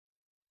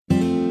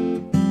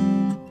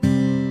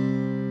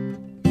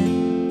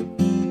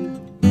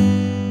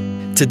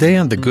Today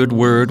on The Good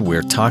Word,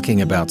 we're talking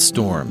about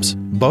storms,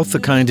 both the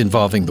kind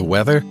involving the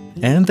weather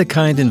and the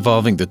kind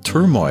involving the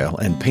turmoil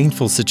and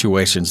painful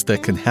situations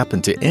that can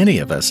happen to any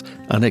of us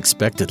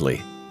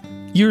unexpectedly.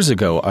 Years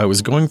ago, I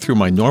was going through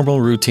my normal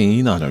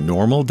routine on a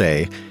normal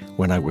day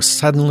when I was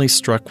suddenly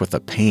struck with a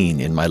pain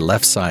in my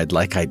left side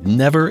like I'd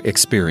never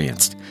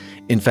experienced.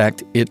 In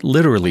fact, it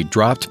literally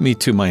dropped me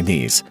to my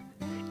knees.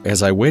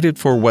 As I waited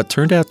for what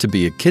turned out to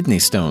be a kidney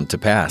stone to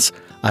pass,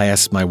 I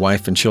asked my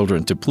wife and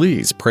children to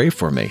please pray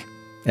for me.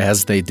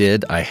 As they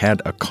did, I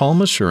had a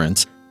calm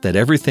assurance that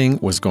everything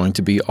was going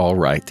to be all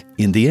right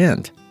in the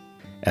end.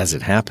 As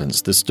it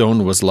happens, the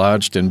stone was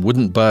lodged and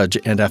wouldn't budge,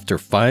 and after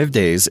 5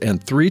 days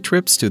and 3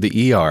 trips to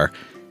the ER,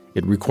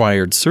 it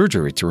required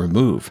surgery to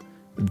remove.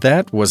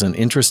 That was an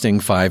interesting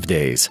 5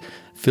 days,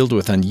 filled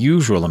with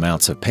unusual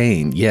amounts of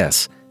pain,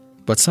 yes,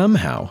 but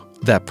somehow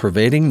that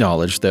pervading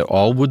knowledge that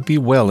all would be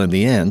well in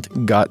the end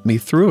got me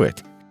through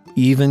it,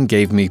 even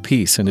gave me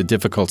peace in a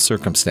difficult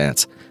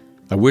circumstance.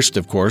 I wished,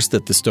 of course,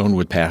 that the stone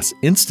would pass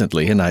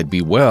instantly and I'd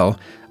be well,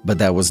 but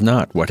that was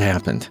not what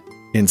happened.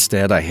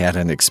 Instead, I had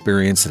an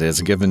experience that has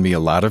given me a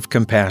lot of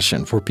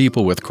compassion for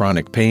people with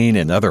chronic pain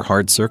and other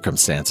hard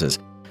circumstances,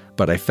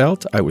 but I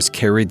felt I was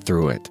carried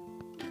through it.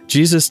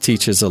 Jesus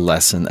teaches a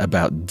lesson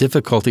about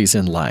difficulties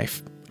in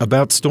life,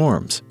 about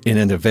storms, in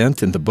an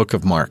event in the book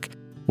of Mark,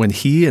 when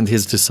he and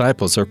his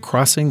disciples are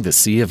crossing the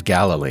Sea of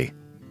Galilee.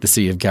 The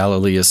Sea of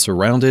Galilee is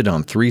surrounded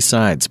on 3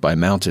 sides by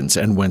mountains,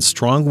 and when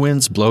strong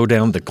winds blow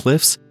down the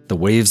cliffs, the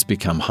waves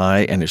become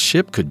high and a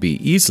ship could be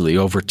easily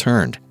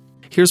overturned.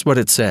 Here's what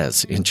it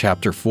says in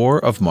chapter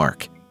 4 of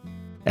Mark.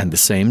 And the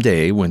same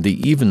day, when the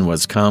even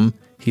was come,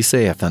 he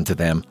saith unto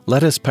them,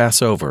 Let us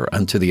pass over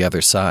unto the other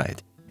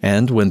side.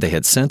 And when they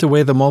had sent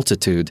away the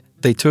multitude,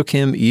 they took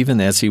him even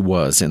as he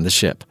was in the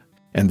ship.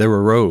 And there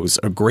arose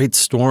a great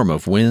storm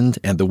of wind,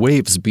 and the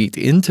waves beat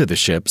into the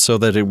ship, so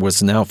that it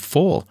was now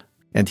full.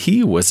 And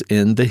he was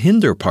in the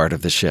hinder part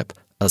of the ship,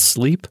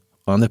 asleep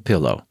on a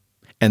pillow.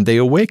 And they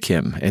awake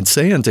him, and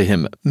say unto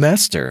him,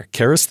 Master,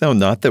 carest thou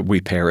not that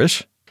we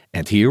perish?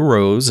 And he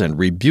arose and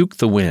rebuked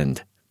the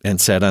wind,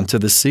 and said unto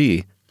the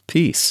sea,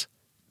 Peace,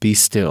 be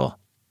still.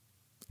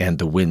 And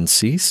the wind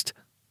ceased,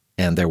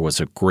 and there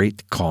was a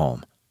great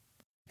calm.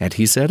 And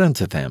he said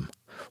unto them,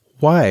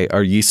 Why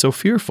are ye so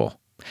fearful?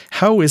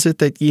 How is it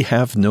that ye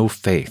have no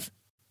faith?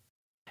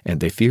 And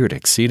they feared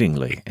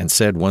exceedingly, and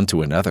said one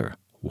to another,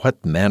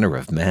 What manner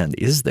of man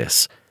is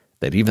this,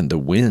 that even the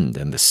wind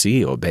and the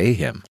sea obey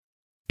him?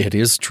 It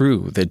is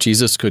true that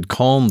Jesus could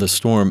calm the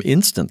storm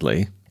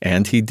instantly,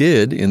 and he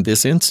did in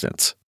this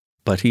instance.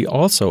 But he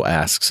also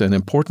asks an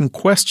important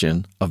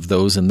question of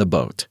those in the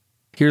boat.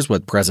 Here's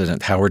what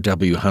President Howard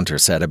W. Hunter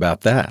said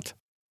about that.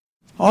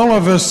 All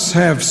of us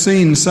have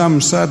seen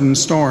some sudden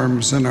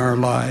storms in our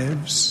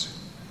lives.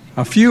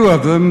 A few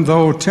of them,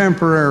 though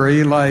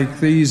temporary, like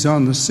these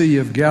on the Sea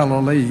of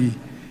Galilee,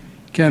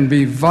 can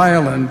be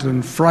violent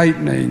and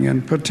frightening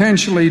and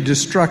potentially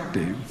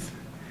destructive.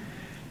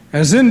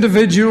 As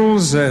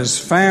individuals, as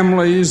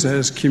families,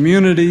 as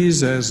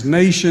communities, as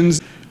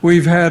nations,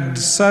 we've had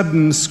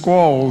sudden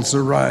squalls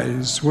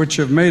arise, which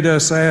have made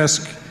us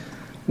ask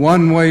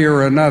one way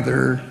or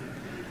another,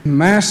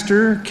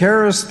 Master,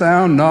 carest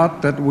thou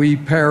not that we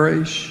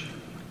perish?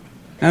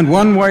 And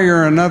one way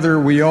or another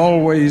we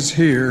always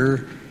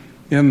hear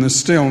in the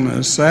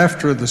stillness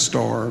after the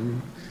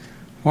storm,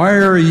 Why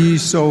are ye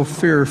so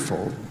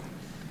fearful?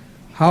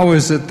 How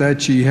is it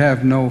that ye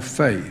have no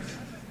faith?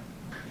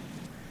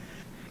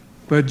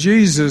 But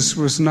Jesus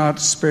was not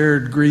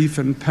spared grief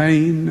and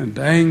pain and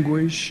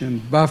anguish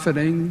and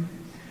buffeting.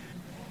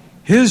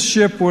 His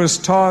ship was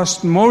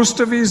tossed most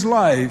of his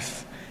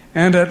life,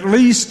 and at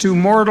least to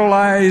mortal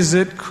eyes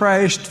it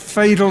crashed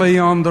fatally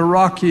on the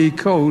rocky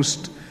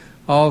coast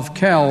of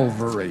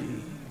Calvary.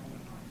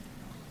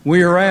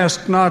 We are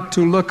asked not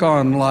to look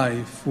on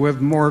life with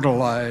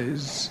mortal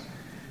eyes,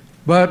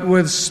 but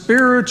with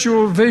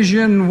spiritual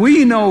vision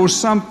we know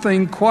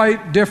something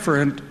quite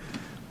different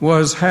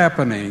was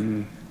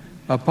happening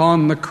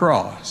upon the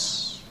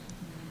cross.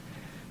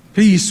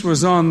 Peace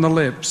was on the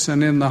lips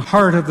and in the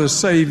heart of the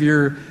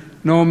Savior,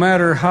 no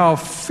matter how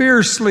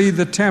fiercely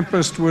the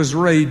tempest was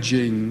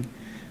raging.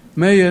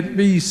 May it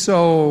be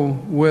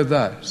so with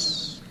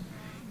us,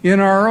 in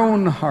our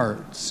own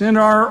hearts, in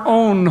our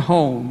own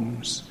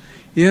homes,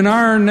 in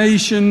our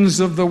nations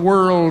of the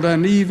world,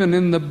 and even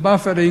in the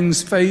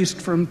buffetings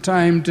faced from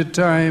time to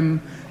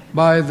time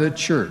by the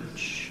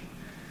church.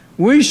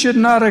 We should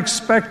not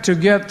expect to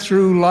get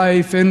through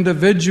life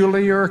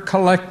individually or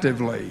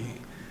collectively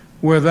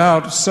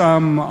without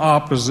some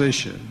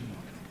opposition.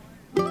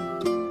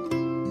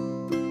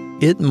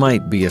 It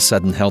might be a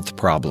sudden health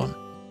problem.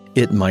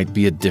 It might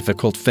be a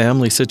difficult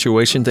family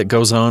situation that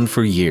goes on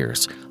for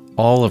years.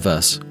 All of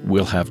us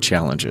will have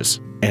challenges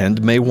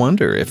and may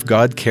wonder if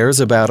God cares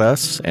about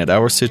us and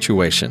our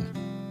situation.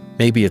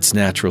 Maybe it's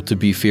natural to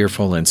be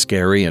fearful and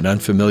scary in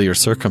unfamiliar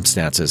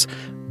circumstances,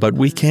 but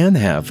we can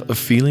have a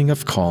feeling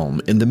of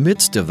calm in the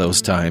midst of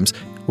those times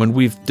when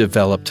we've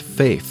developed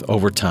faith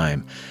over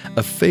time,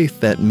 a faith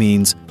that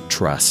means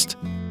trust.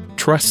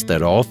 trust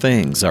that all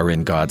things are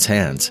in God's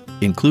hands,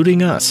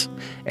 including us,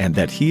 and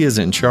that He is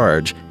in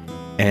charge,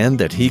 and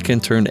that He can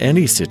turn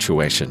any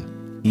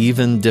situation,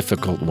 even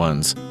difficult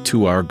ones,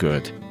 to our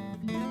good.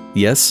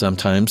 Yes,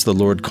 sometimes the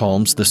Lord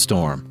calms the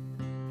storm.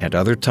 At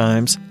other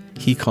times,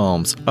 He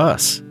calms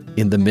us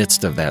in the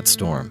midst of that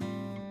storm.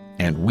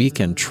 And we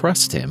can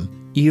trust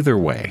Him either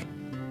way.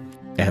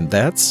 And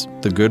that's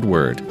the good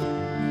word.